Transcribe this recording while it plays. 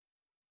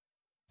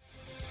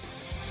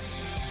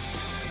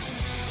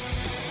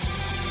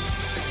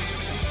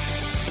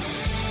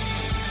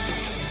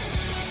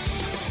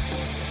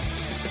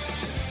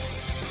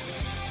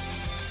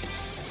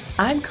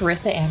I'm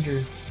Carissa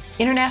Andrews,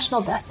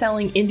 international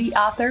best-selling indie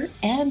author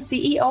and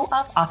CEO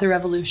of Author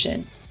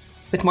Revolution.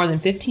 With more than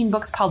 15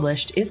 books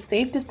published, it's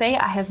safe to say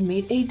I have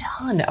made a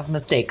ton of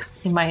mistakes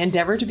in my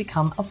endeavor to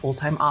become a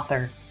full-time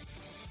author.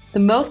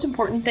 The most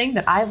important thing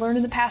that I've learned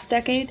in the past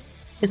decade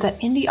is that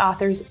indie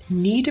authors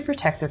need to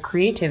protect their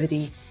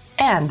creativity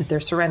and their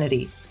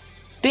serenity.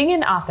 Being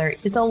an author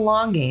is a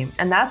long game,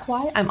 and that's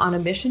why I'm on a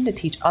mission to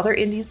teach other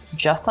indies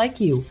just like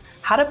you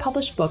how to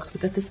publish books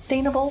with a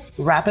sustainable,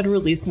 rapid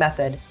release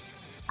method.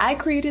 I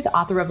created the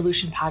Author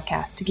Revolution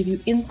podcast to give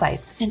you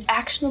insights and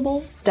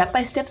actionable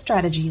step-by-step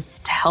strategies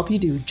to help you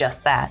do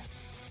just that.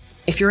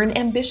 If you're an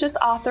ambitious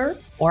author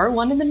or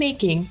one in the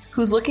making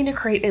who's looking to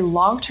create a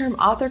long-term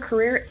author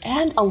career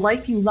and a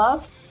life you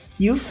love,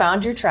 you've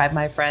found your tribe,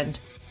 my friend.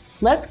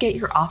 Let's get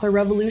your author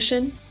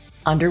revolution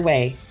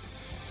underway.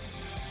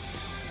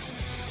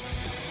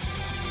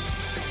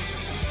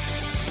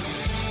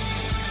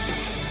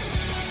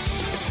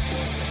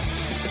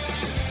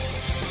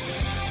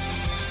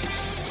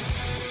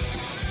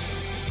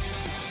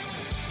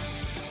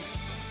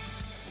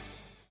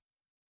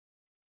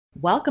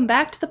 Welcome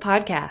back to the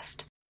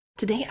podcast.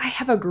 Today I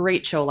have a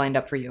great show lined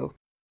up for you.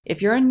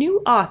 If you're a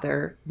new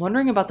author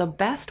wondering about the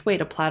best way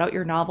to plot out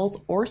your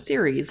novels or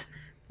series,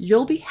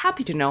 you'll be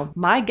happy to know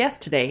my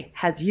guest today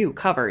has you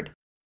covered.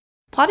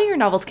 Plotting your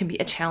novels can be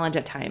a challenge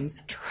at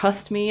times.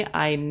 Trust me,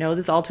 I know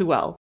this all too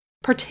well.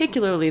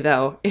 Particularly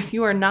though, if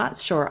you are not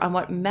sure on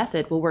what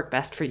method will work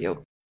best for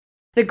you.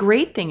 The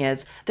great thing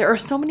is, there are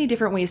so many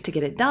different ways to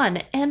get it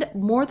done and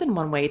more than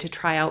one way to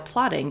try out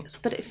plotting so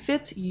that it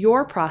fits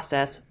your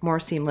process more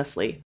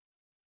seamlessly.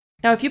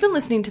 Now, if you've been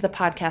listening to the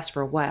podcast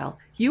for a while,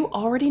 you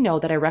already know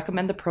that I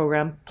recommend the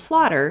program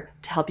Plottr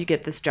to help you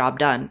get this job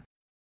done.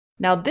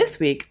 Now, this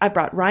week, I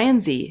brought Ryan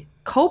Z,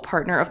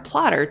 co-partner of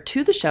Plottr,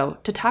 to the show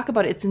to talk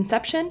about its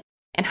inception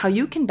and how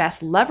you can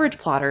best leverage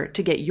Plottr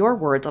to get your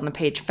words on the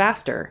page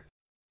faster.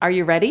 Are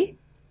you ready?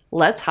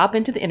 Let's hop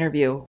into the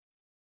interview.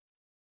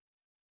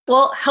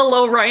 Well,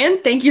 hello,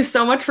 Ryan. Thank you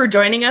so much for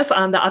joining us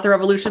on the Author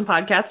Revolution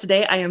podcast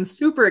today. I am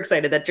super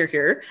excited that you're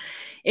here.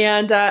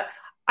 And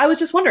I was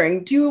just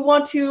wondering, do you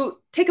want to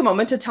take a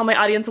moment to tell my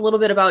audience a little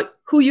bit about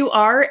who you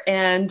are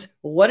and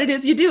what it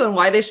is you do and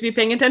why they should be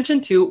paying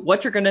attention to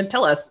what you're going to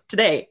tell us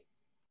today?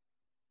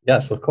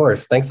 Yes, of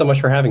course. Thanks so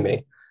much for having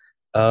me.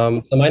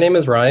 So my name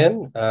is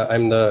Ryan.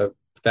 I'm the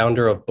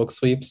founder of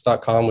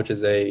BookSweeps.com, which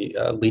is a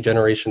lead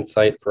generation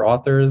site for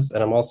authors.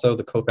 And I'm also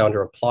the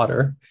co-founder of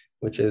Plottr,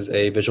 which is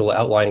a visual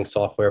outlining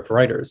software for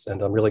writers.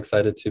 And I'm really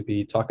excited to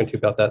be talking to you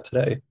about that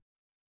today.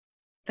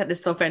 That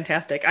is so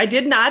fantastic. I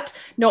did not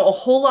know a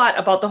whole lot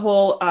about the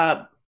whole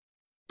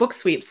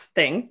BookSweeps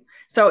thing.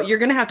 So you're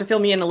going to have to fill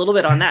me in a little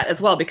bit on that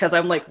as well, because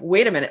I'm like,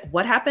 wait a minute,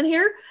 what happened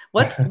here?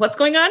 What's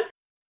going on?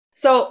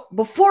 So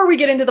before we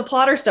get into the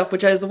Plottr stuff,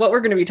 which is what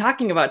we're going to be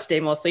talking about today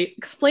mostly,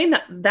 explain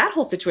that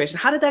whole situation.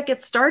 How did that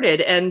get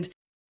started? And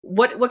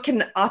what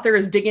can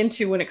authors dig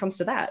into when it comes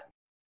to that?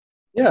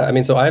 Yeah, I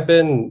mean, so I've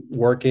been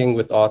working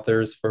with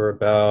authors for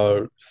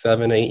about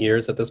 7-8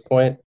 years at this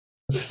point.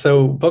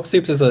 So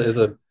BookSweeps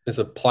is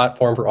a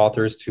platform for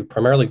authors to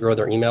primarily grow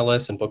their email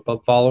list and book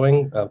club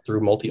following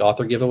through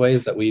multi-author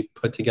giveaways that we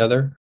put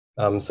together.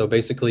 So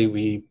basically,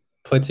 we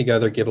put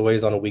together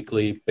giveaways on a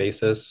weekly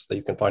basis that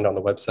you can find on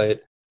the website,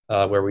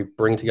 where we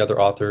bring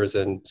together authors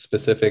in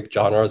specific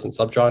genres and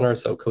subgenres.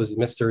 So cozy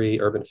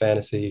mystery, urban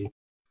fantasy,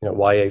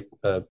 YA,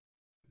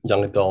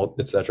 young adult,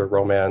 etc.,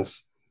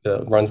 romance.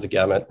 Runs the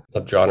gamut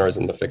of genres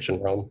in the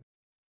fiction realm.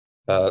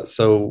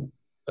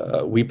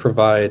 We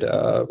provide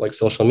like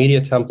social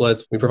media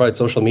templates. We provide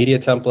social media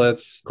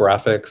templates,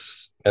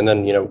 graphics, and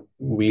then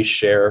we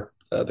share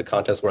the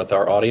contest with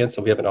our audience.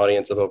 So we have an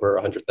audience of over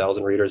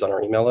 100,000 readers on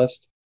our email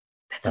list.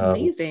 That's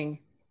amazing.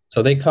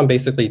 So they come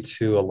basically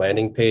to a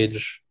landing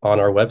page on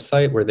our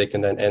website where they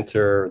can then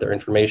enter their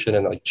information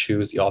and like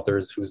choose the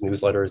authors whose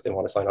newsletters they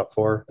want to sign up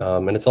for.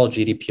 And it's all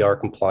GDPR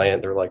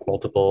compliant. There are like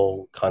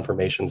multiple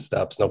confirmation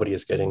steps. Nobody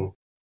is getting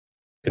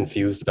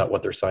confused about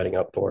what they're signing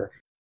up for.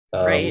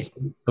 Right.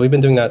 So we've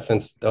been doing that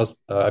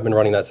I've been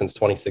running that since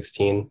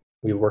 2016.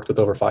 We've worked with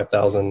over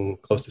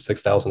 5,000, close to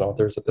 6,000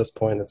 authors at this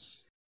point.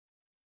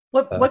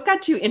 What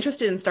got you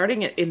interested in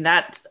starting it in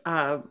that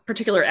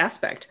particular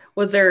aspect?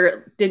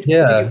 Did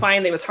you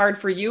find that it was hard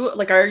for you?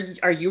 Like,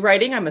 are you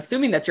writing? I'm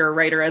assuming that you're a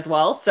writer as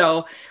well.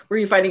 So were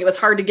you finding it was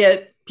hard to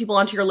get people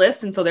onto your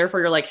list? And so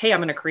therefore you're like, hey, I'm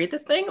going to create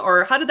this thing?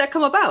 Or how did that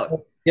come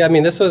about? Yeah, I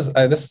mean, this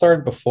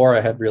started before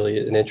I had really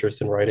an interest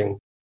in writing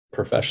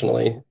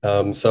professionally.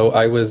 So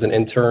I was an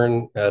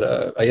intern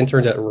I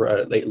interned at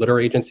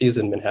literary agencies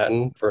in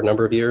Manhattan for a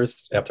number of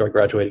years after I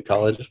graduated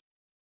college.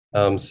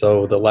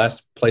 So the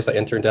last place I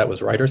interned at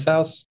was Writer's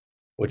House,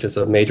 which is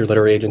a major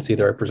literary agency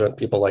that represent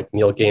people like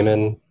Neil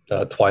Gaiman,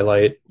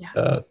 Twilight,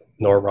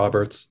 Nora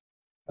Roberts.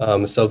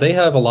 So they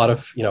have a lot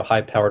of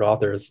high-powered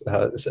authors,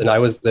 and I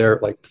was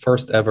their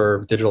first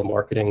ever digital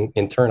marketing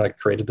intern. I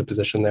created the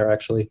position there.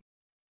 Actually,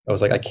 I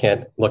was like, I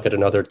can't look at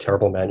another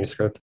terrible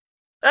manuscript.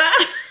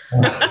 I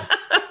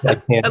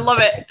love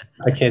it.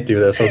 I can't do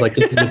this. I was like,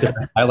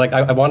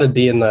 I want to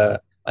be in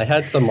the I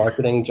had some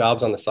marketing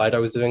jobs on the side I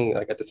was doing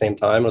like at the same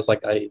time. I was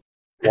like, I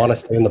want to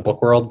stay in the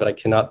book world, but I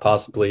cannot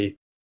possibly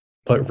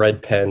put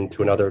red pen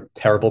to another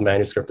terrible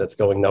manuscript that's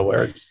going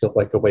nowhere. It just feels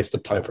like a waste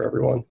of time for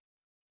everyone.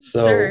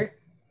 So, Sure.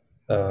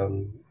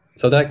 um,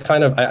 so that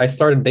kind of,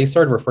 they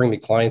started referring me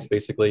clients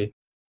basically.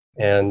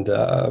 And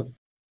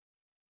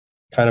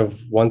kind of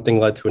one thing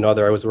led to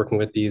another. I was working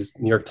with these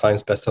New York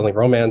Times bestselling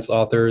romance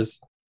authors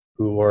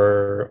who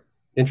were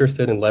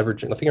interested in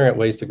leveraging, figuring out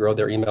ways to grow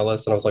their email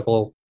list. And I was like,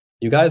 well,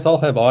 you guys all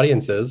have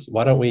audiences.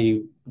 Why don't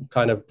we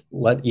kind of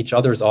let each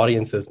other's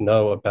audiences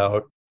know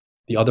about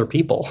the other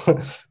people,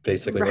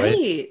 basically, right?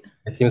 Right.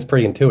 It seems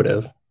pretty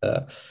intuitive.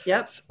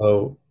 Yep.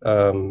 So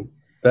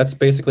that's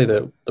basically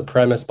the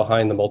premise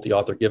behind the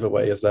multi-author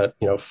giveaway is that,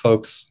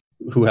 folks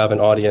who have an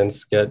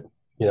audience get,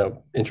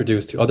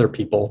 introduced to other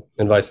people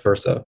and vice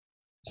versa.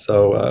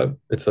 So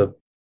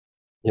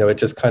it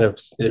just kind of,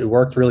 it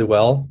worked really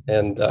well.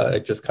 And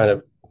it just kind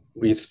of,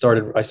 I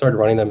started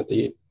running them at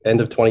the end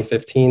of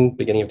 2015,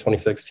 beginning of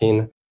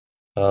 2016.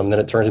 Then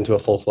it turned into a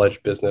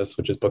full-fledged business,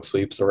 which is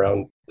BookSweeps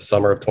around the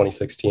summer of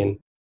 2016.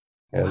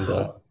 And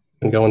Wow.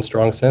 been going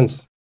strong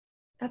since.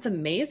 That's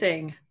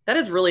amazing. That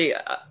is really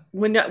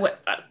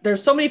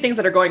there's so many things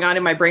that are going on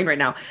in my brain right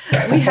now.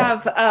 I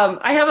have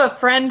a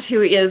friend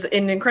who is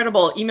an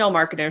incredible email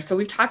marketer. So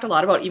we've talked a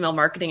lot about email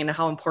marketing and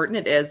how important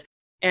it is.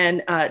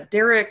 And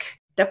Derek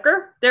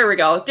Depker, there we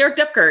go. Derek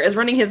Depker is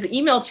running his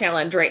email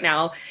challenge right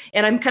now.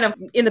 And I'm kind of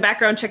in the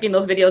background checking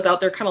those videos out.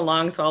 They're kind of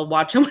long, so I'll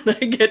watch them when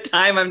I get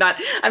time. I'm not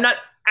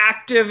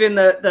active in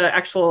the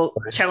actual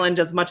challenge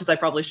as much as I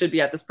probably should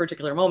be at this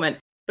particular moment.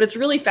 But it's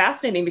really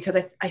fascinating because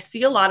I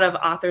see a lot of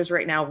authors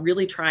right now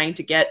really trying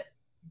to get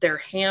their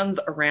hands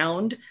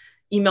around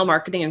email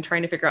marketing and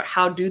trying to figure out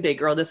how do they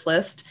grow this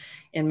list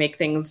and make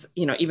things,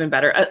 even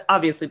better.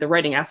 Obviously, the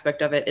writing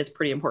aspect of it is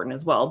pretty important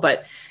as well,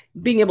 but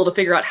being able to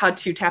figure out how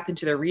to tap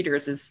into their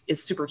readers is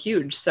super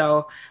huge.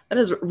 So that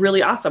is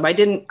really awesome. I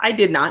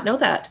did not know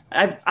that.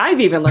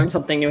 I've even learned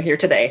something new here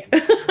today.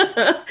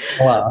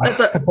 Wow.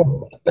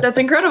 That's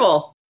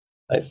incredible.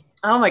 Nice.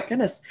 Oh my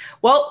goodness.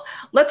 Well,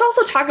 let's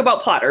also talk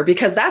about Plottr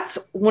because that's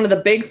one of the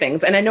big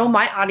things. And I know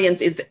my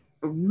audience is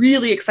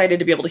really excited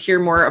to be able to hear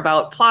more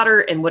about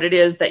Plottr and what it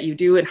is that you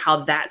do and how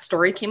that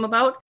story came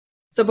about.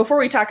 So before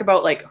we talk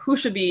about like who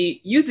should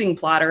be using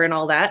Plottr and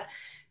all that,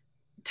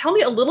 tell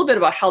me a little bit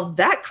about how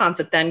that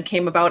concept then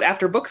came about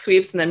after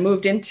BookSweeps and then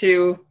moved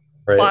into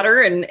Right.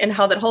 Plottr and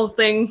how that whole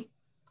thing,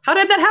 how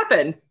did that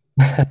happen?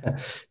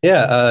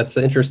 Yeah, it's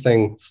an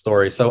interesting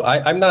story. So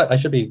I'm not, I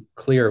should be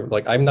clear,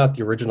 like I'm not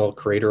the original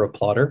creator of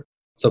Plottr.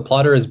 So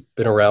Plottr has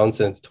been around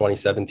since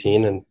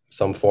 2017 in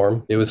some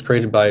form. It was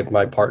created by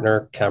my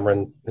partner,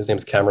 Cameron. His name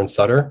is Cameron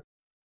Sutter.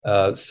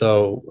 I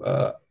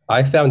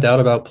found out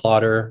about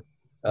Plottr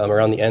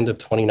around the end of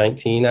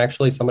 2019,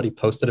 actually. Somebody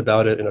posted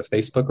about it in a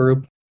Facebook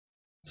group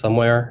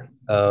somewhere.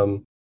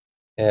 And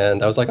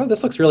I was like, oh,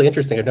 this looks really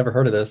interesting. I've never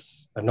heard of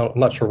this. I'm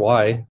not sure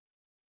why.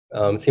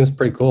 It seems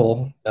pretty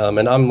cool.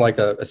 And I'm like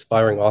a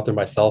aspiring author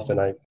myself,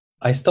 and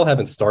I still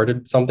haven't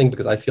started something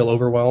because I feel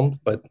overwhelmed,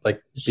 but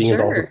like being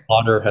involved with Sure.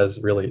 Plottr has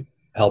really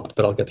helped,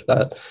 but I'll get to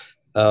that.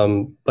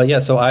 But yeah,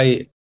 so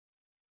I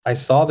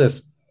saw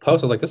this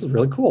post. I was like, this is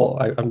really cool.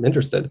 I'm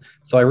interested.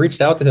 So I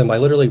reached out to him. I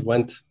literally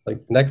went like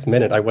next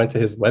minute, I went to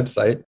his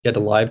website, he had to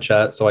live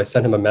chat. So I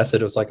sent him a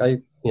message. It was like, I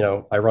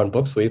run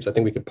BookSweeps. I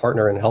think we could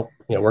partner and help,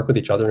 work with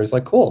each other. And he's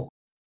like, cool.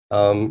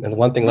 And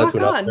one thing led to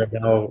Rock another. on.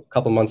 And now a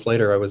couple months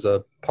later, I was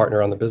a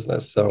partner on the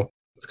business. So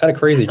it's kind of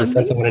crazy. That's Just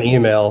send someone an amazing.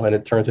 email and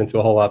it turns into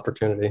a whole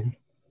opportunity.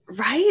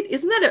 Right?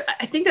 Isn't that,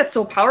 I think that's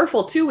so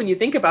powerful too when you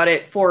think about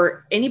it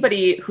for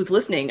anybody who's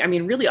listening. I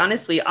mean, really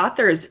honestly,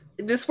 authors,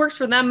 this works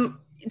for them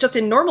just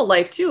in normal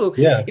life too.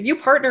 Yeah. If you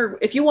partner,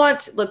 if you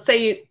want, let's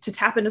say, to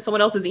tap into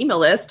someone else's email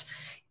list,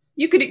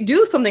 you could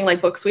do something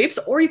like BookSweeps,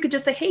 or you could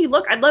just say, hey,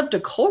 look, I'd love to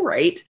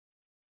co-write.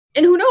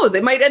 And who knows,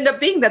 it might end up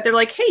being that they're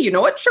like, hey, you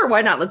know what? Sure,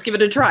 why not? Let's give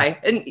it a try.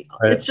 And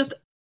Right. it's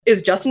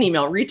just an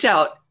email. Reach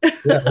out.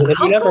 Yeah. And you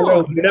How never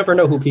know, cool. you never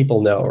know who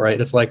people know, right?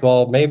 It's like,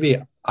 well, maybe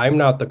I'm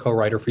not the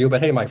co-writer for you,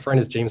 but hey, my friend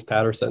is James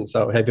Patterson.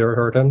 So have you ever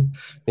heard him?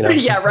 You know?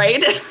 Yeah,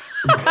 right.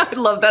 I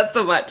love that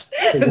so much.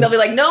 And they'll be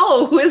like,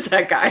 no, who is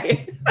that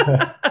guy?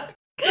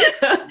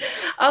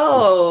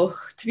 Oh,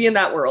 to be in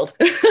that world.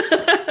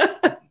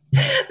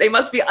 They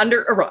must be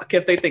under a rock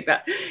if they think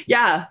that.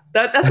 Yeah,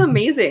 that's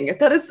amazing.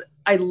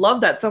 I love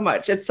that so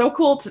much. It's so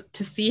cool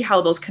to see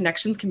how those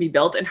connections can be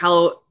built and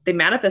how they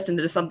manifest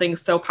into something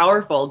so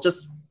powerful,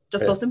 just so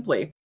Yeah.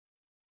 simply.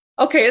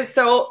 Okay,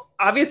 so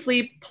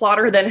obviously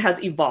Plottr then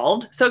has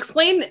evolved. So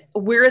explain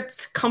where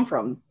it's come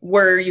from,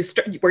 where you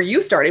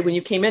started when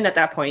you came in at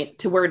that point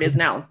to where it is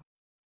now.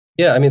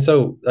 Yeah, I mean,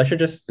 so I should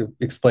just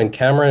explain.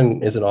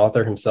 Cameron is an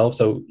author himself.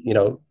 So,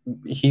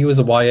 he was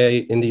a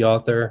YA indie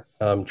author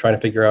trying to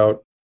figure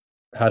out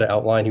how to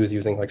outline. He was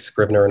using like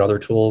Scrivener and other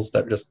tools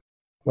that just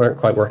weren't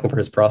quite working for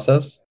his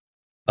process.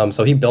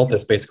 So he built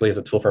this basically as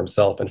a tool for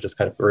himself and it just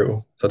kind of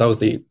grew. So that was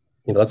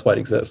that's why it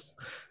exists.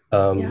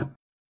 Yeah.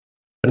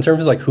 But in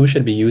terms of like who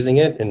should be using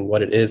it and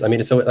what it is, I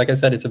mean, so like I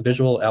said, it's a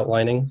visual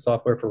outlining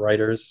software for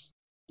writers.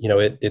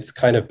 it's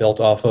kind of built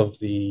off of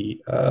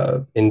the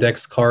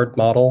index card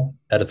model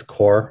at its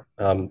core.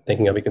 We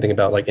can think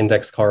about like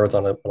index cards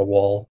on a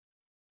wall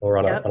or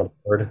on Yep. a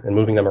board and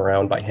moving them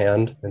around by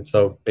hand. And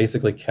so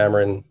basically,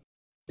 Cameron,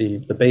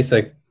 the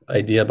basic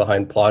idea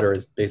behind Plottr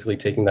is basically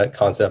taking that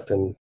concept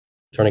and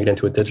turning it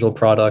into a digital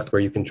product where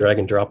you can drag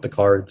and drop the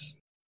cards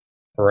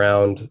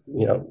around,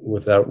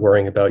 without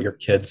worrying about your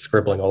kids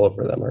scribbling all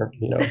over them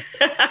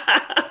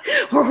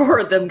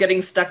Or them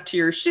getting stuck to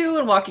your shoe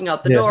and walking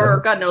out the Yeah, door, or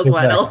God knows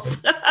what exactly.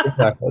 else.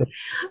 Exactly.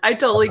 I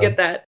totally get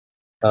that.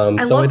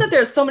 I So love it's that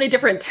there's so many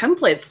different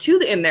templates too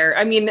in there.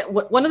 I mean,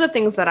 one of the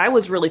things that I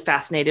was really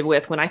fascinated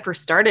with when I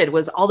first started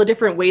was all the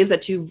different ways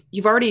that you've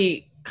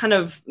already kind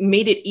of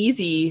made it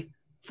easy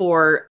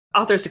for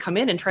authors to come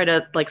in and try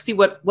to like see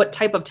what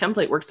type of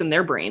template works in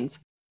their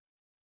brains.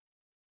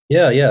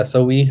 Yeah.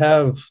 So we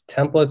have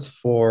templates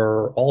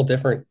for all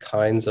different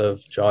kinds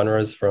of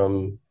genres. We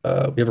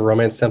have a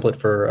romance template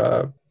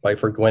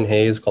for Gwen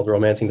Hayes called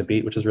 "Romancing the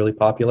Beat," which is really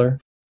popular.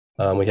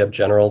 We have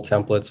general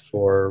templates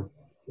for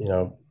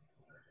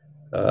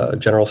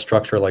general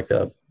structure like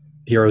a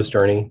hero's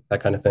journey,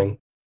 that kind of thing.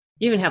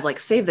 You even have like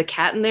Save the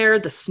Cat in there,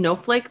 the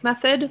snowflake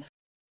method.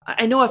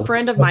 I know a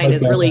friend of mine Like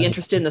is really that.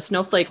 interested in the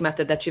snowflake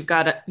method that you've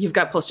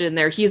got posted in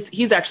there.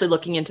 He's actually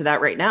looking into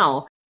that right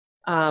now,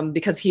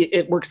 because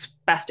it works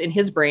best in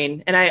his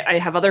brain. And I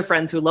have other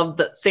friends who love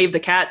the Save the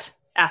Cat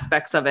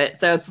aspects of it.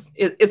 So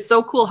it's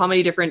so cool how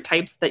many different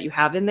types that you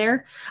have in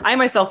there. I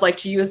myself like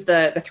to use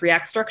the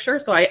 3-act structure,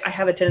 so I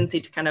have a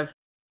tendency to kind of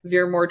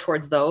veer more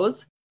towards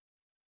those.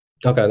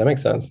 Okay, that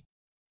makes sense.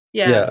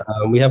 Yeah. Yeah,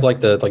 we have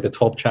like the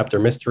 12 chapter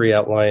mystery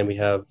outline. We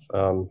have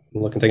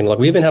taking a look.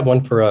 We even have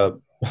one for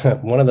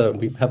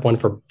we have one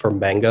for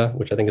manga,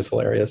 which I think is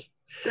hilarious.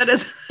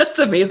 That's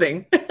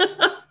amazing.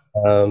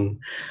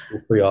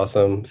 Pretty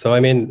awesome. So I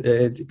mean,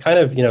 it kind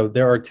of,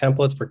 there are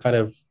templates for kind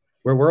of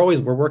we're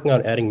working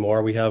on adding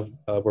more.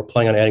 We're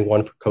planning on adding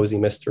one for cozy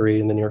mystery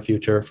in the near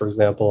future, for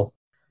example.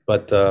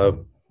 But That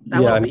one yeah,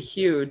 will I be mean,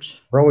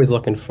 huge. we're always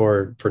looking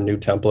for new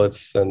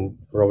templates, and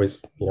we're always,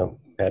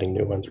 adding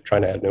new ones or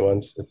trying to add new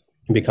ones. It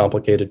can be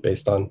complicated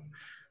based on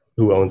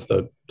who owns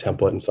the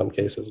template in some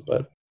cases,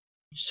 but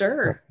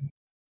Sure.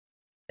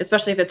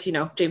 Especially if it's,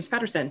 James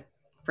Patterson,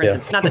 for yeah.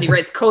 instance. Not that he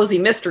writes cozy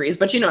mysteries,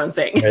 but you know what I'm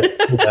saying. Right.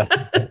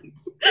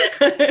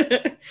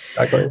 Yeah,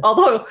 exactly.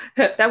 Although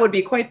that would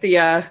be quite the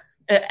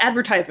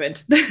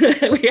advertisement.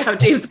 We have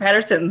James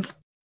Patterson's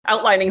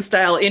outlining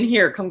style in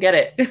here. Come get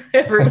it.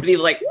 Everybody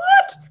like,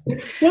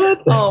 what?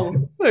 What?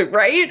 Oh,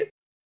 right.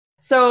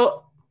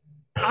 So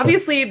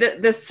obviously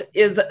this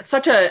is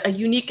such a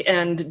unique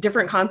and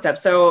different concept.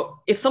 So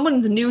if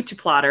someone's new to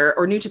Plottr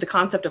or new to the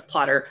concept of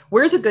Plottr,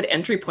 where's a good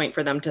entry point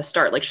for them to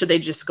start? Like, should they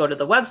just go to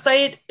the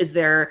website? Is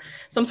there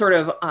some sort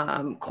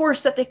of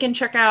course that they can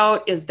check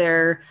out? Is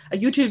there a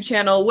YouTube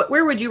channel?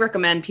 Where would you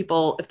recommend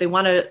people, if they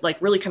want to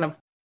like really kind of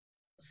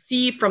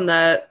see from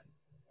the,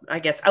 I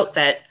guess,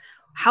 outset,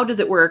 how does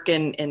it work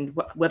and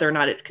whether or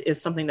not it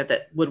is something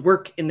that would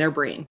work in their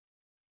brain?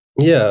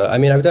 Yeah, I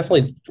mean, I would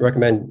definitely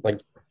recommend like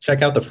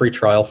check out the free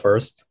trial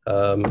first.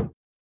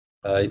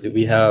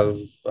 We have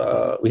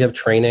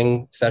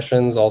training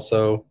sessions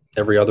also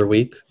every other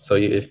week. So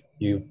if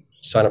you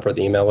sign up for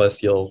the email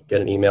list, you'll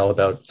get an email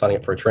about signing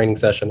up for a training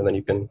session, and then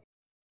you can,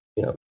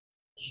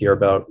 hear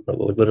about.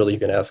 Literally, you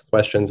can ask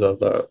questions of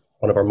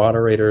one of our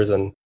moderators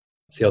and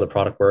see how the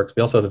product works.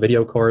 We also have a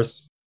video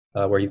course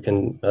where you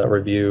can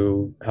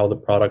review how the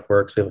product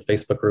works. We have a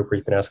Facebook group where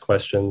you can ask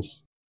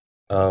questions.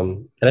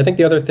 And I think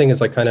the other thing is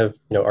like kind of,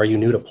 are you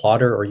new to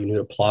Plottr or are you new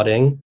to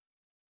plotting?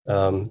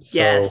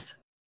 Yes.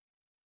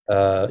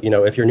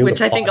 If you're new Which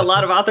to I think a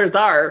lot of authors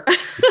are.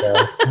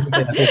 yeah,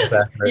 I think that's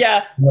accurate.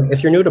 Yeah.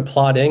 If you're new to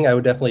plotting, I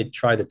would definitely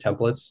try the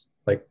templates.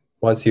 Like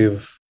once you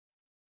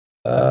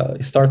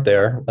start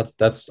there,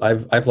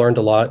 I've learned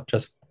a lot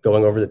just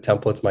going over the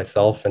templates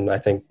myself, and I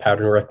think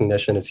pattern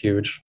recognition is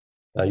huge.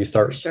 You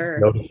start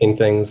noticing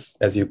things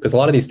because a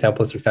lot of these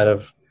templates are kind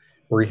of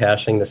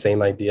rehashing the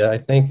same idea, I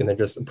think, and they're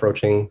just they're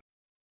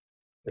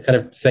kind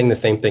of saying the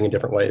same thing in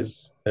different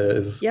ways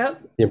is the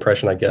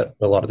impression I get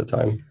a lot of the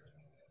time.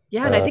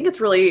 Yeah, and I think it's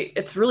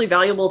really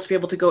valuable to be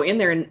able to go in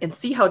there and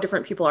see how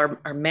different people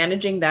are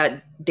managing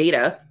that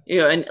data,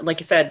 and like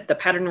you said, the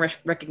pattern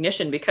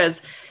recognition,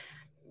 because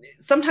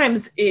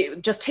sometimes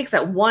it just takes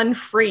that one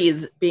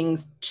phrase being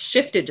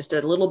shifted just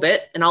a little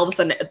bit, and all of a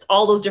sudden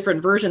all those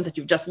different versions that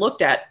you've just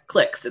looked at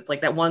clicks. It's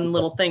like that one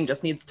little thing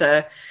just needs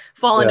to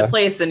fall into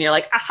place, and you're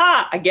like,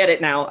 aha, I get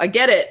it now. I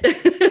get it.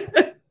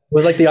 It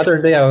was like the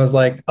other day I was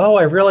like, oh,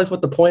 I realized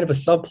what the point of a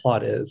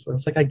subplot is. I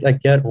was like, I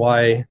get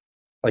why,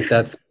 like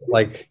that's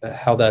like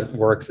how that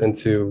works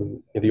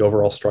into the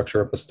overall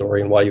structure of the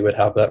story and why you would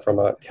have that from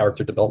a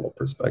character development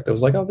perspective. I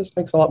was like, oh, this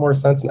makes a lot more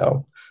sense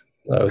now.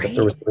 I was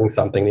after doing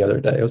something the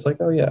other day. I was like,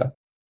 oh yeah.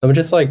 So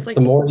just like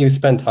the more you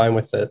spend time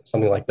with it,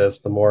 something like this,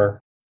 the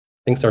more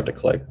things start to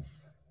click.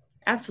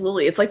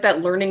 Absolutely. It's like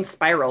that learning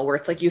spiral where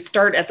it's like you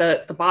start at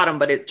the bottom,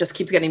 but it just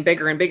keeps getting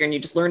bigger and bigger, and you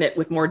just learn it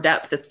with more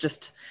depth. It's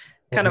just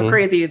kind of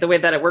crazy the way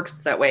that it works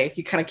that way.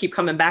 You kind of keep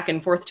coming back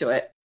and forth to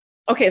it.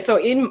 Okay, so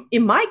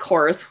in my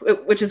course,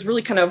 which is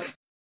really kind of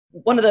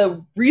one of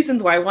the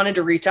reasons why I wanted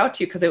to reach out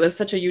to you because it was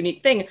such a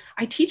unique thing,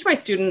 I teach my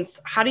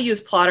students how to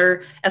use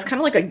Plottr as kind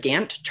of like a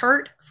Gantt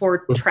chart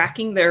for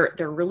tracking their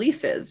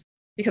releases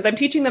because I'm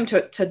teaching them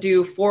to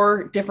do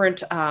 4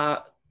 different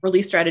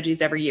release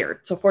strategies every year.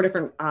 So 4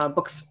 different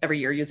books every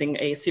year using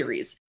a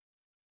series.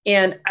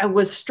 And I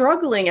was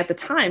struggling at the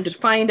time to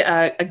find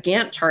a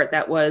Gantt chart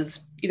that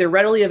was either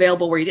readily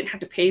available where you didn't have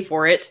to pay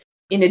for it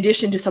in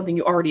addition to something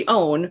you already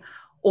own,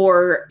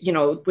 or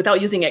without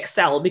using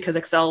Excel, because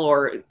Excel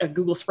or a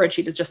Google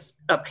spreadsheet is just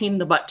a pain in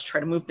the butt to try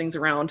to move things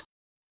around.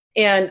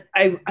 And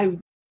I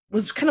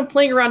was kind of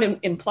playing around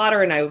in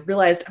Plottr, and I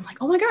realized, I'm like,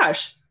 oh my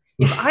gosh,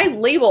 if I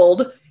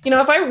labeled,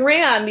 if I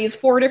ran these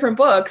 4 different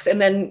books and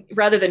then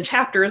rather than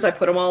chapters, I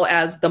put them all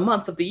as the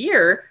months of the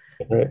year.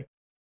 Right.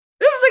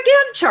 This is a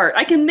Gantt chart.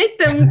 I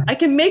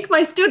can make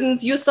my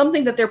students use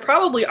something that they're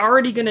probably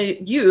already going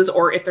to use,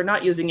 or if they're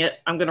not using it,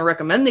 I'm going to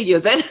recommend they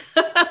use it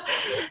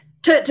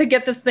to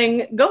get this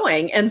thing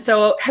going. And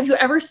so have you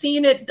ever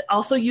seen it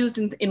also used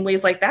in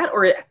ways like that?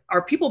 Or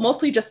are people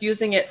mostly just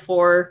using it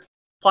for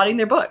plotting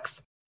their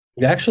books?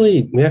 We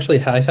actually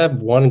I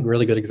have one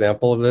really good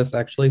example of this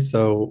actually.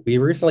 So we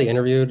recently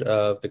interviewed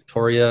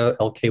Victoria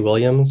L.K.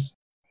 Williams,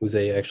 she's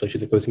a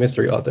cozy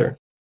mystery author.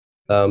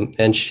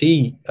 And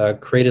she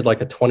created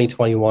like a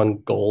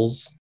 2021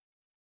 goals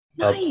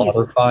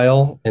Plottr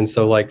file. And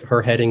so like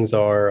her headings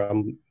are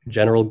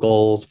general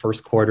goals,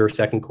 first quarter,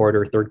 second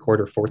quarter, third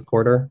quarter, fourth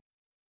quarter.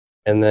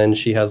 And then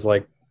she has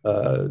like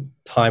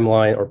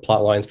timeline or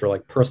plot lines for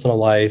like personal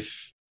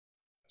life,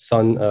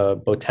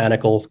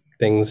 botanical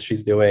things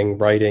she's doing,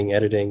 writing,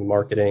 editing,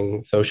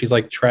 marketing. So she's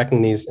like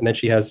tracking these. And then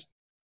she has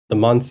the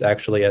months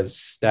actually as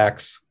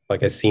stacks,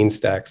 like as scene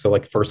stacks. So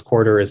like first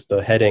quarter is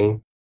the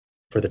heading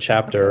for the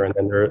chapter, and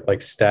then there are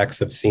like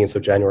stacks of scenes, so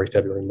January,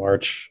 February,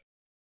 March.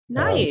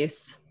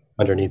 Nice.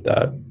 Underneath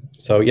that.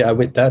 So yeah,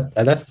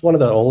 that's one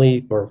of the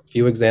only or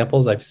few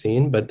examples I've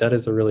seen, but that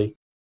is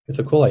it's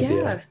a cool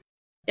idea.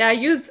 Yeah, I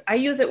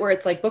use it where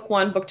it's like book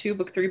 1, book 2,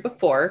 book 3, book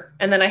 4,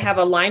 and then I have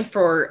a line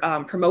for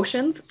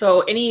promotions.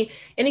 So any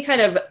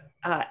kind of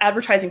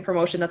advertising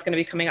promotion that's going to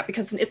be coming up,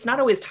 because it's not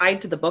always tied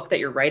to the book that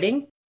you're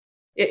writing.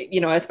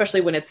 Especially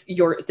when it's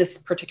this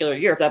particular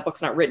year, if that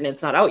book's not written,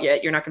 it's not out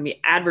yet, you're not going to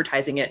be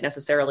advertising it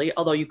necessarily,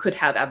 although you could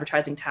have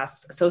advertising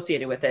tasks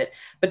associated with it.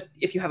 But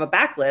if you have a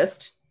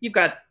backlist, you've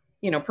got,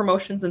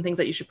 promotions and things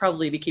that you should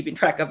probably be keeping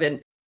track of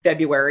in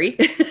February.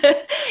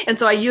 And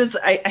so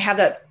I have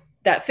that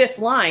 5th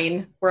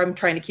line where I'm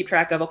trying to keep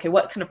track of, okay,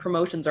 what kind of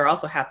promotions are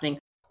also happening,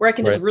 where I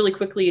can just really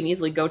quickly and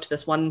easily go to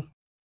this one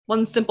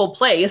simple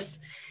place.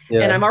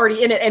 Yeah. And I'm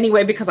already in it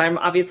anyway, because I'm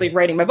obviously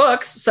writing my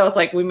books. So it's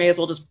like, we may as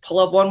well just pull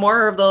up one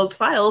more of those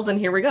files and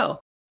here we go.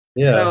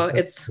 Yeah. So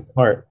it's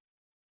smart.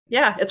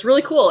 Yeah, it's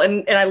really cool.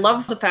 And I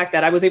love the fact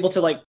that I was able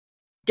to like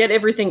get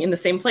everything in the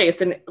same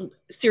place. And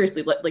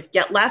seriously,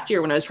 last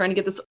year when I was trying to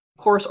get this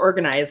course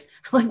organized,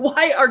 like,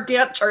 why are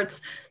Gantt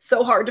charts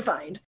so hard to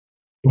find?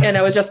 And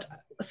I was just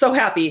so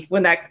happy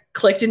when that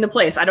clicked into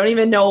place. I don't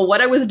even know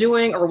what I was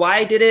doing or why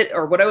I did it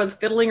or what I was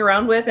fiddling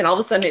around with. And all of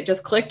a sudden it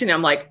just clicked and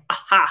I'm like,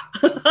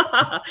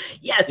 aha,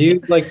 yes. Do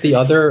you like the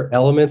other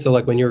elements? So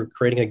like when you're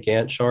creating a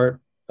Gantt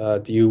chart,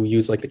 do you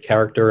use like the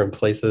character and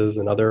places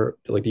and do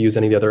you use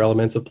any of the other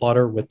elements of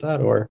Plottr with that,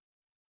 or?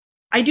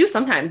 I do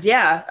sometimes,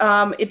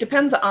 yeah. It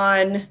depends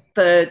on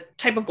the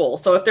type of goal.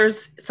 So if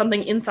there's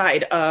something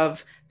inside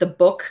of the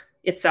book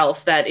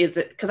itself that is,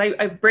 because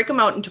I break them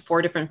out into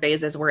 4 different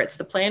phases, where it's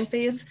the plan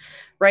phase,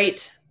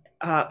 write,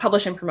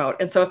 publish, and promote.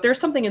 And so if there's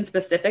something in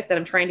specific that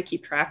I'm trying to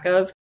keep track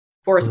of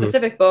for a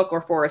specific book or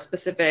for a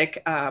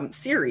specific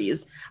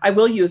series, I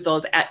will use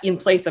those in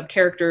place of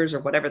characters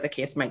or whatever the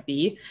case might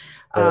be.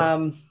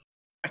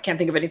 I can't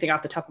think of anything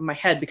off the top of my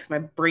head because my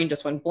brain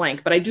just went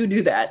blank, but I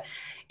do that.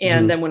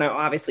 And then when I'm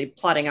obviously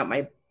plotting out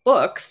my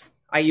books,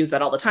 I use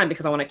that all the time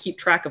because I want to keep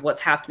track of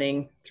what's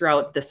happening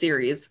throughout the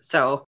series.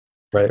 So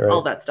right.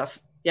 All that stuff.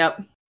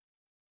 Yep.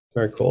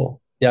 Very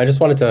cool. Yeah, I just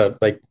wanted to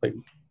like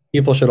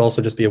people should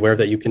also just be aware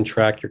that you can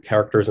track your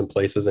characters and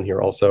places in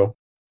here also.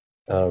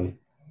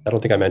 I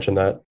don't think I mentioned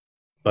that,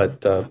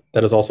 but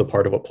that is also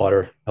part of what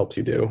Plottr helps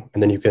you do.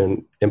 And then you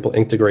can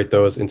integrate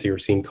those into your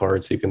scene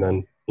cards, so you can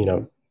then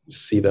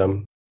see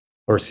them,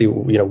 or see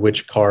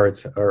which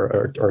cards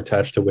are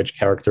attached to which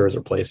characters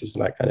or places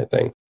and that kind of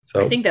thing.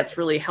 So I think that's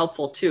really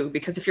helpful too,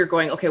 because if you're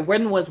going, okay,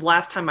 when was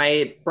last time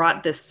I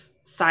brought this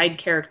side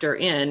character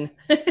in?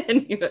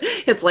 And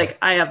it's like,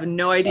 I have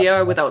no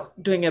idea without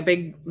doing a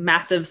big,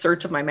 massive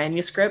search of my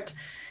manuscript.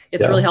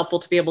 It's really helpful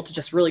to be able to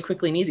just really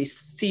quickly and easy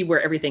see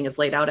where everything is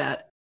laid out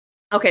at.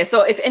 Okay,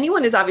 so if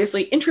anyone is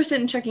obviously interested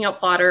in checking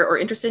out Plottr or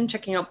interested in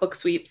checking out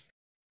BookSweeps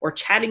or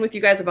chatting with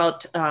you guys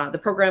about the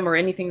program or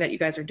anything that you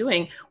guys are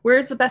doing,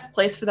 where's the best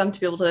place for them to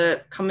be able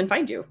to come and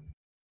find you?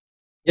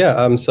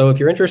 Yeah, so if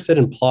you're interested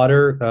in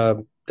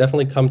Plottr,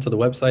 definitely come to the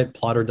website,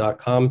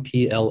 plottr.com,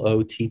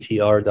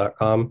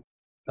 Plottr.com.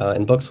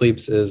 And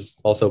BookSweeps is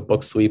also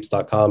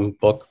booksweeps.com,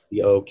 book,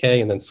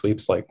 B-O-O-K, and then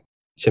sweeps like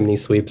chimney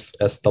sweeps,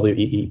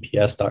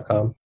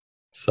 SWEEPS.com.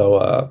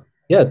 So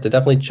Yeah, to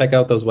definitely check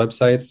out those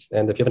websites.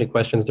 And if you have any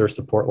questions, there are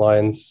support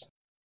lines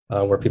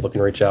where people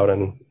can reach out,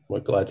 and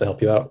we're glad to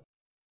help you out.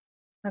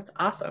 That's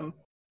awesome.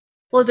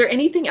 Well, is there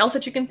anything else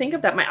that you can think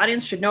of that my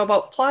audience should know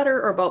about Plottr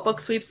or about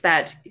BookSweeps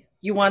that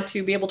you want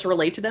to be able to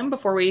relate to them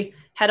before we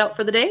head out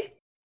for the day?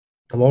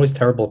 I'm always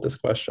terrible at this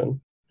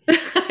question.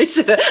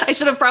 I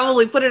should have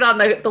probably put it on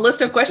the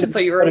list of questions so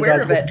you were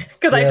aware of it,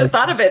 because I just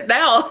thought of it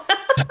now.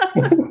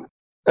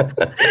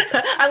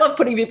 I love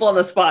putting people on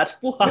the spot.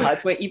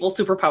 It's my evil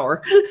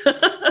superpower.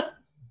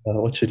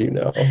 What should you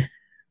know?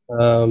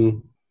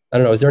 I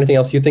don't know. Is there anything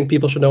else you think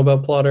people should know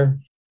about Plottr?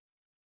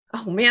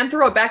 Oh man,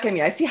 throw it back at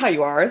me. I see how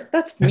you are.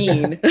 That's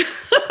mean.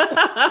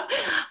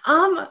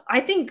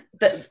 I think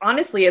that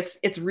honestly,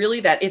 it's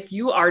really that if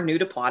you are new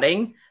to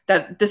plotting,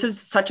 that this is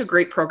such a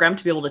great program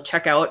to be able to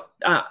check out.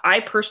 I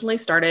personally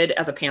started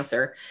as a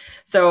pantser.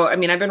 So, I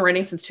mean, I've been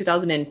writing since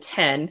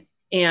 2010.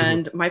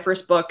 And my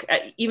first book,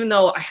 even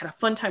though I had a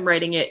fun time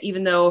writing it,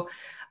 even though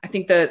I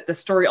think the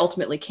story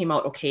ultimately came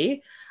out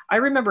okay, I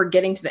remember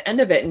getting to the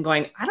end of it and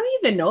going, I don't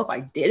even know if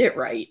I did it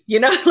right. You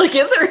know, like,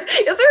 is there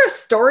a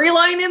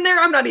storyline in there?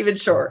 I'm not even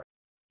sure.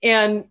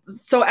 And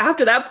so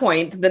after that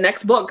point, the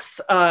next books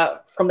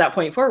from that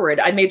point forward,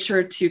 I made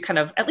sure to kind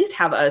of at least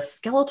have a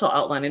skeletal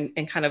outline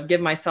and kind of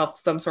give myself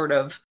some sort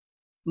of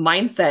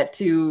mindset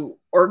to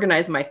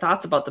organize my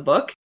thoughts about the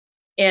book.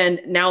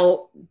 And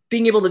now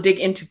being able to dig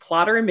into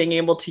Plottr and being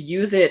able to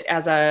use it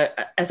as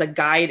a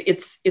guide,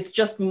 it's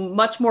just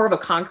much more of a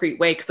concrete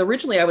way. Because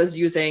originally I was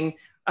using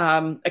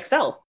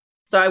Excel.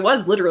 So I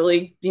was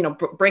literally,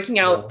 breaking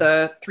out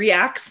the 3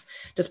 acts,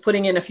 just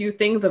putting in a few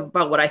things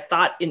about what I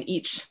thought in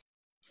each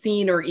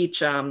scene or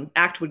each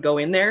act would go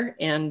in there,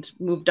 and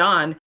moved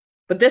on.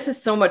 But this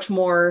is so much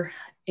more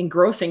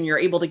engrossing. You're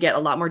able to get a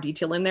lot more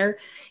detail in there.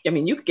 I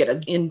mean, you could get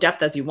as in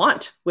depth as you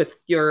want with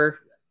your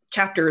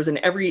chapters, and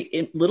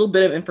every little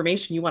bit of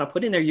information you want to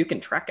put in there, you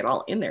can track it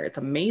all in there. It's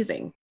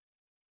amazing.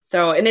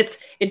 So, and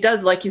it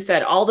does, like you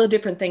said, all the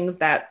different things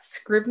that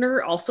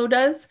Scrivener also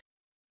does,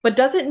 but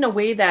does it in a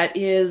way that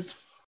is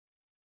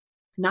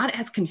not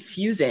as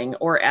confusing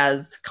or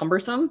as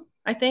cumbersome,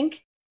 I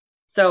think.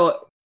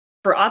 So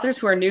for authors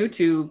who are new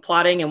to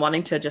plotting and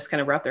wanting to just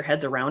kind of wrap their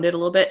heads around it a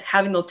little bit,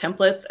 having those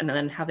templates and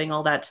then having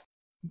all that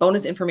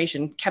bonus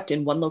information kept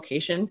in one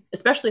location,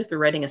 especially if they're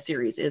writing a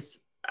series,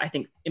 is, I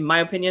think, in my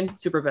opinion,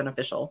 super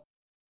beneficial.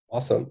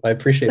 Awesome. I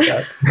appreciate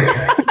that.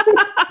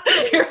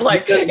 You're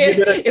like,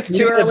 it's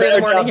too early in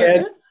the morning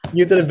here.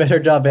 You did a better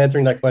job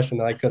answering that question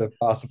than I could have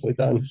possibly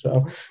done.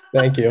 So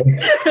thank you.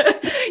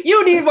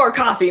 You need more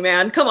coffee,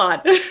 man. Come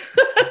on.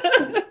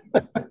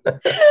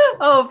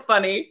 Oh,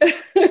 funny.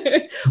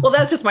 Well,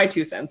 that's just my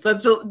 2 cents.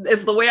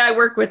 It's the way I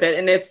work with it.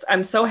 And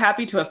I'm so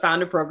happy to have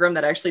found a program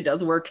that actually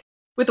does work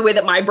with the way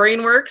that my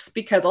brain works,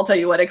 because I'll tell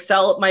you what,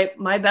 Excel,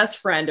 my best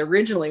friend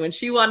originally, when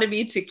she wanted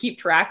me to keep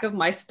track of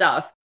my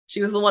stuff,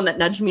 she was the one that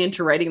nudged me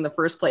into writing in the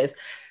first place.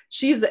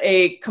 She's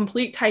a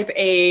complete type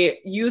A,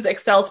 use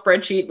Excel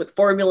spreadsheet with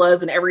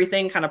formulas and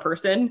everything kind of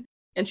person.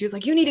 And she was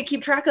like, you need to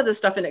keep track of this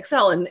stuff in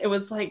Excel. And it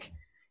was like,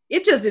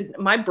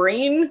 my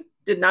brain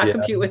did not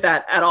compute with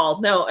that at all.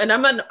 No. And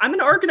I'm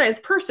an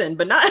organized person,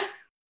 but not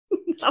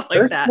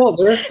like that.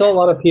 There's still a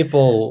lot of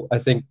people, I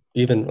think,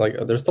 even like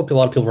there's still a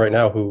lot of people right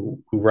now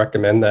who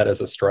recommend that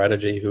as a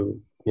strategy, who,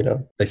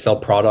 they sell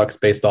products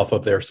based off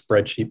of their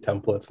spreadsheet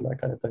templates and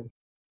that kind of thing,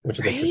 which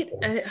is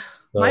interesting.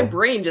 My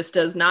brain just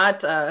does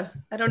not, I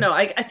don't know.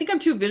 I think I'm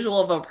too visual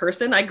of a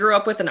person. I grew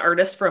up with an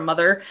artist for a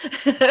mother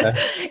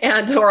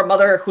or a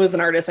mother who is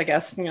an artist, I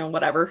guess,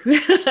 whatever,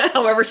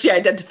 however she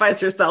identifies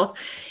herself.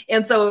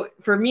 And so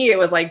for me, it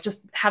was like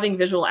just having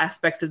visual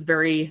aspects is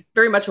very,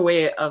 very much a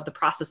way of the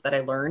process that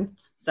I learn.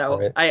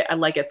 So I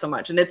like it so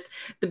much. And it's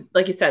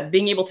like you said,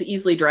 being able to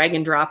easily drag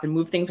and drop and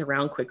move things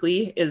around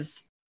quickly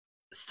is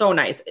so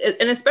nice.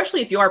 And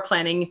especially if you are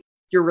planning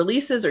your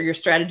releases or your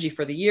strategy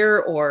for the year,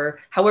 or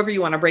however you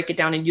want to break it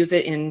down and use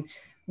it in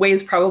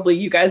ways probably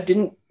you guys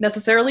didn't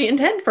necessarily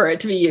intend for it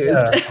to be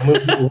used.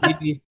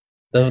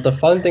 Yeah. The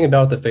fun thing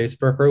about the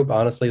Facebook group,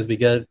 honestly, is we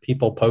get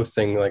people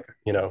posting, like,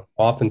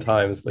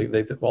 oftentimes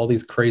they all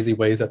these crazy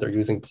ways that they're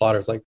using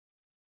Plottr. Like,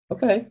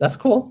 okay, that's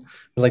cool.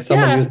 Like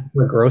someone uses it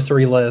for a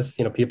grocery list,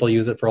 people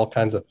use it for all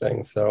kinds of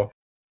things. So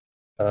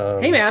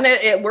hey man,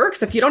 it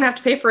works. If you don't have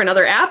to pay for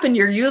another app and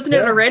you're using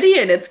it already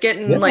and it's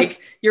getting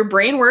like your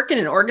brain working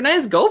and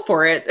organized, go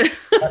for it.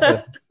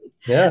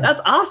 Yeah.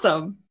 That's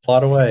awesome.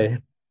 Plot away.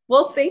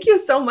 Well, thank you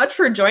so much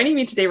for joining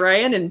me today,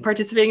 Ryan, and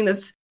participating in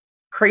this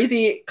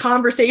crazy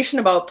conversation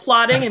about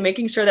plotting and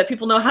making sure that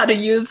people know how to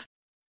use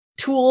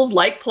tools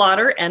like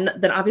Plottr. And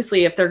then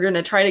obviously, if they're going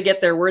to try to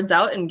get their words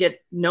out and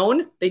get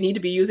known, they need to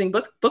be using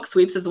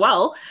BookSweeps as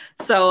well.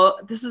 So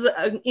this is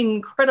an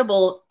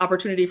incredible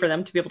opportunity for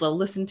them to be able to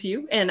listen to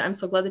you. And I'm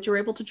so glad that you were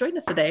able to join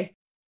us today.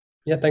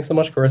 Yeah, thanks so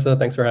much, Carissa.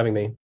 Thanks for having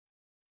me.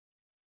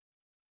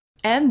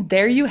 And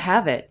there you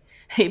have it.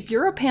 If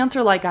you're a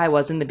pantser like I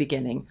was in the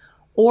beginning,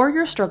 or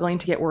you're struggling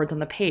to get words on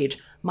the page,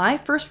 my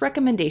first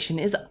recommendation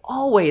is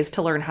always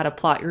to learn how to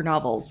plot your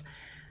novels.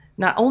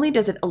 Not only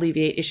does it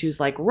alleviate issues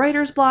like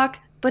writer's block,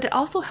 but it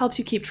also helps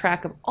you keep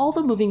track of all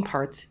the moving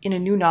parts in a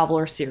new novel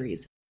or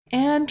series.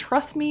 And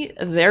trust me,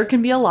 there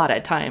can be a lot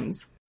at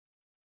times.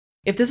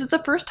 If this is the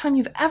first time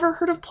you've ever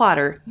heard of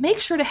Plottr, make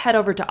sure to head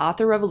over to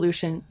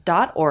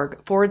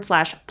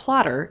authorrevolution.org/Plottr,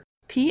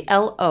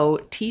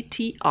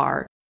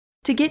 Plottr,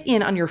 to get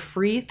in on your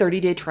free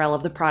 30-day trial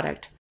of the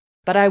product.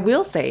 But I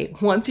will say,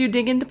 once you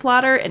dig into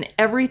Plottr and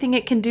everything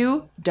it can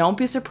do, don't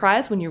be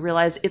surprised when you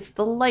realize it's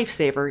the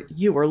lifesaver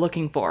you were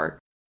looking for.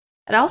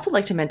 I'd also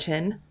like to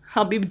mention,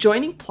 I'll be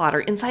joining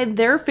Plottr inside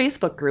their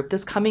Facebook group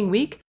this coming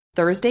week,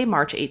 Thursday,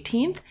 March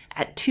 18th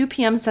at 2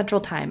 p.m. Central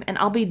Time, and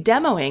I'll be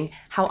demoing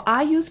how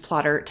I use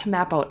Plottr to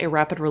map out a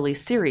rapid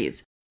release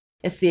series.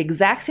 It's the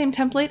exact same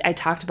template I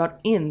talked about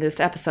in this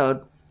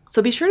episode,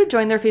 so be sure to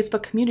join their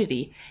Facebook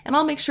community, and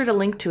I'll make sure to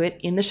link to it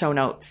in the show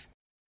notes.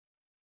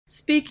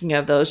 Speaking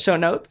of those show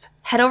notes,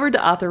 head over to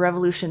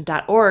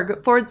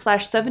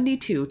authorrevolution.org/72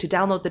 to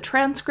download the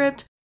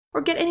transcript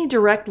or get any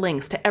direct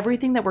links to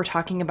everything that we're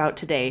talking about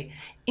today,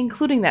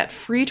 including that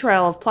free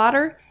trial of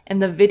Plottr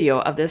and the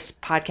video of this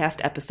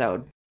podcast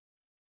episode.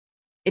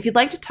 If you'd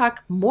like to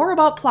talk more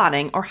about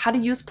plotting or how to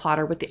use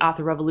Plottr with the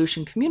Author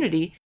Revolution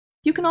community,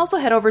 you can also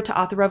head over to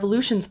Author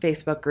Revolution's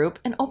Facebook group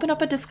and open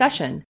up a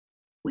discussion.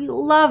 We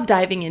love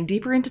diving in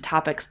deeper into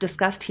topics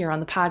discussed here on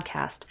the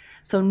podcast,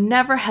 so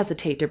never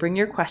hesitate to bring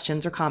your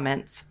questions or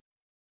comments.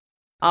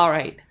 All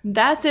right,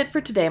 that's it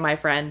for today, my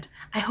friend.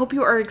 I hope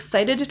you are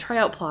excited to try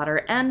out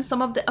Plottr and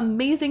some of the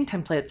amazing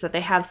templates that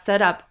they have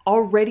set up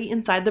already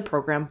inside the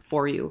program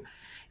for you.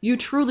 You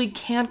truly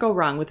can't go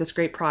wrong with this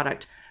great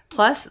product.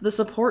 Plus, the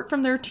support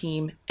from their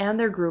team and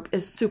their group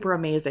is super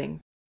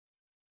amazing.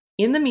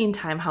 In the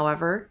meantime,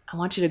 however, I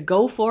want you to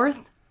go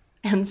forth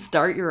and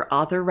start your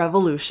author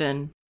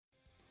revolution.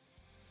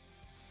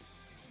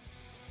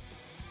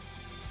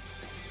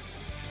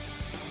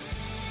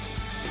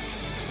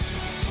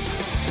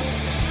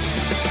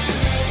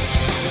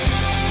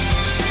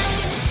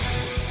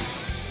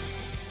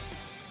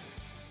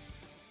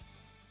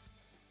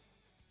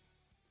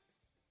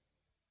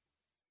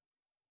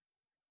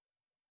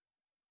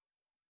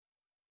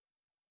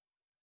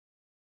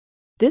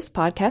 This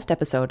podcast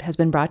episode has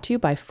been brought to you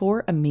by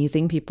 4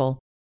 amazing people: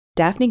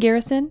 Daphne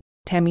Garrison,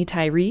 Tammy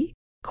Tyree,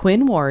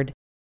 Quinn Ward,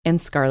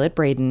 and Scarlett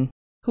Braden,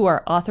 who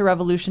are Author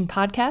Revolution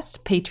Podcast's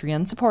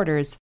Patreon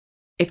supporters.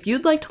 If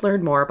you'd like to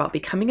learn more about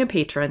becoming a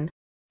patron,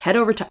 head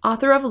over to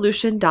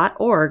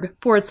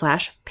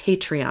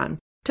authorrevolution.org/Patreon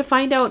to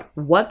find out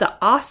what the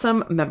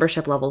awesome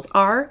membership levels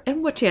are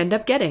and what you end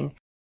up getting.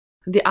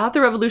 The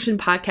Author Revolution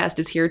Podcast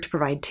is here to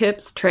provide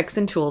tips, tricks,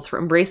 and tools for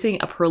embracing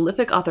a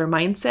prolific author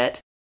mindset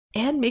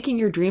and making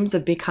your dreams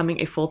of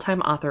becoming a full-time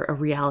author a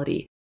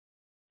reality.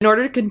 In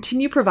order to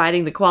continue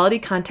providing the quality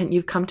content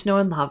you've come to know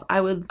and love,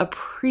 I would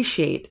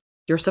appreciate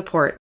your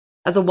support.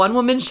 As a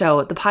one-woman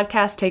show, the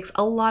podcast takes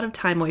a lot of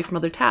time away from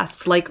other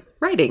tasks like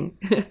writing.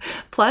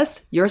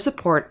 Plus, your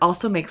support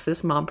also makes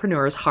this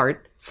mompreneur's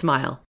heart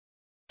smile.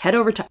 Head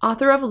over to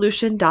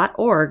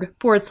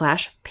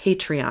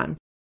authorrevolution.org/Patreon.